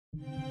The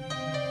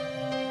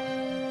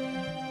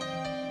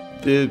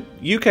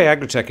UK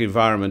agri-tech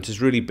environment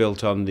is really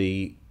built on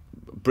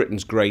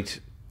Britain's great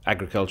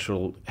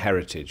agricultural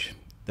heritage.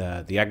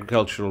 The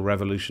agricultural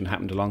revolution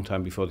happened a long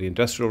time before the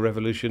industrial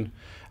revolution,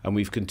 and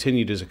we've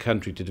continued as a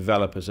country to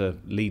develop as a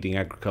leading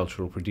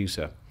agricultural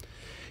producer.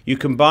 You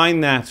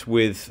combine that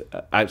with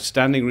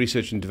outstanding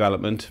research and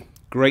development,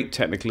 great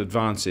technical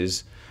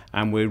advances,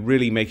 and we're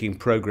really making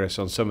progress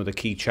on some of the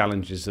key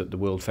challenges that the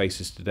world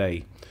faces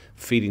today,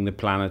 feeding the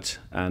planet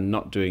and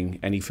not doing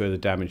any further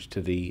damage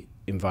to the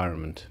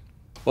environment.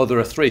 Well, there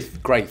are three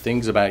great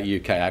things about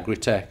UK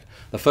Agri-tech.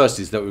 The first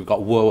is that we've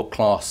got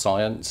world-class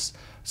science,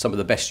 some of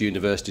the best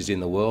universities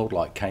in the world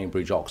like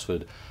Cambridge,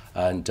 Oxford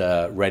and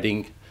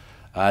Reading,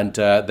 and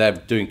they're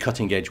doing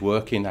cutting-edge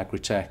work in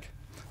Agri-tech.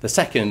 The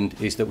second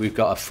is that we've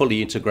got a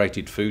fully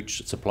integrated food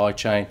supply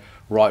chain,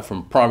 right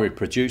from primary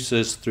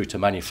producers through to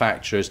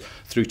manufacturers,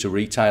 through to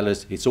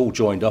retailers. It's all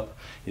joined up.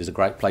 It's a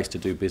great place to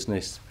do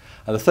business.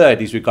 And the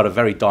third is we've got a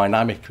very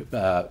dynamic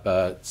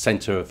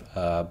centre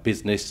of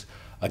business,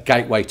 a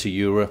gateway to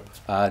Europe,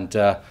 and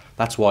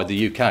that's why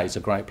the UK is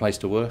a great place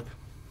to work.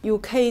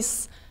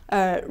 UK's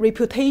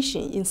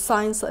reputation in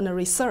science and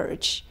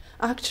research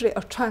actually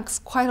attracts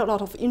quite a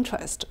lot of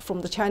interest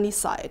from the Chinese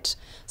side.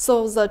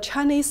 So the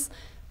Chinese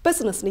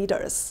business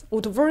leaders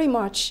would very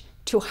much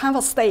to have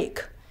a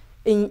stake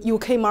in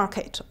UK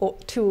market or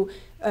to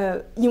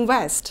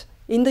invest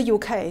in the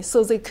UK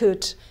so they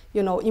could,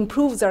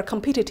 improve their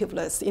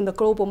competitiveness in the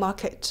global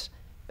market.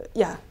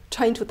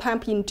 Trying to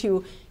tap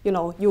into,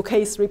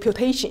 UK's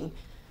reputation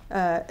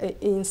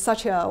in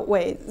such a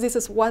way. This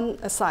is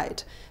one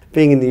side.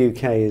 Being in the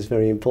UK is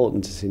very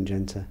important to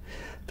Syngenta,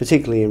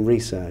 particularly in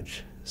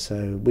research.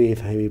 So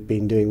we've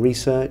been doing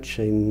research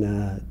in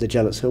the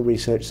Gellets Hill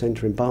Research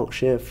Centre in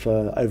Berkshire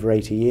for over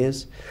 80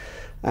 years,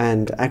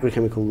 and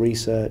agrochemical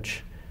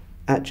research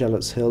at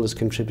Gellets Hill has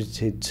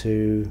contributed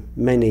to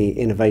many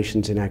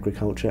innovations in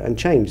agriculture and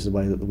changed the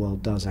way that the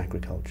world does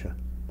agriculture.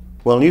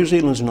 Well, New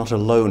Zealand's not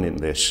alone in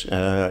this,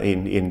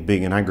 in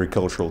being an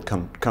agricultural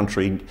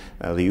country.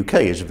 The UK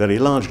is very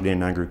largely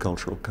an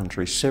agricultural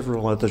country,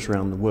 several others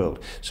around the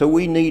world. So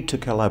we need to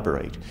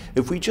collaborate.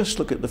 If we just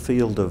look at the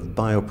field of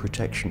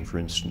bioprotection, for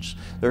instance,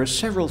 there are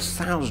several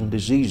thousand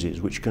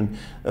diseases which can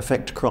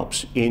affect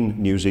crops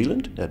in New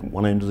Zealand at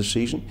one end of the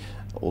season,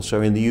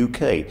 also in the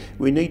UK.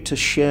 We need to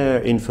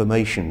share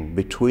information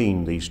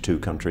between these two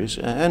countries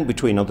and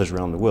between others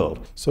around the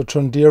world. So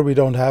John Deere, we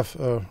don't have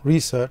a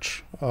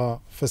research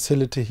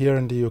facility here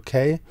in the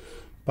UK,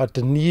 but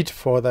the need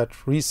for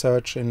that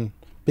research in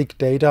big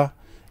data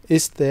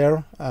is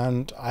there,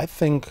 and I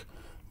think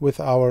with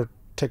our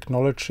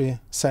technology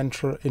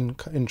center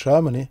in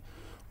Germany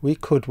we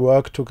could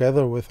work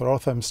together with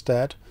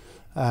Rothamsted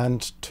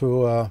and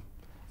to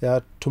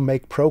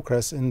make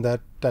progress in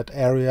that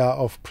area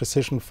of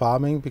precision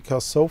farming,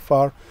 because so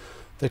far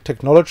the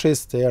technology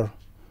is there,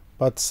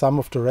 but some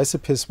of the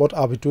recipes, what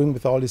are we doing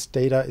with all this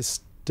data, is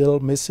still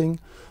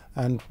missing.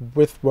 And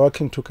with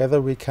working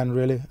together, we can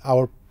really,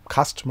 our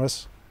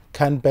customers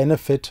can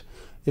benefit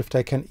if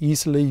they can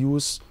easily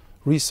use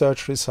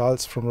research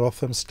results from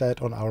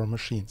Rothamsted on our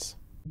machines.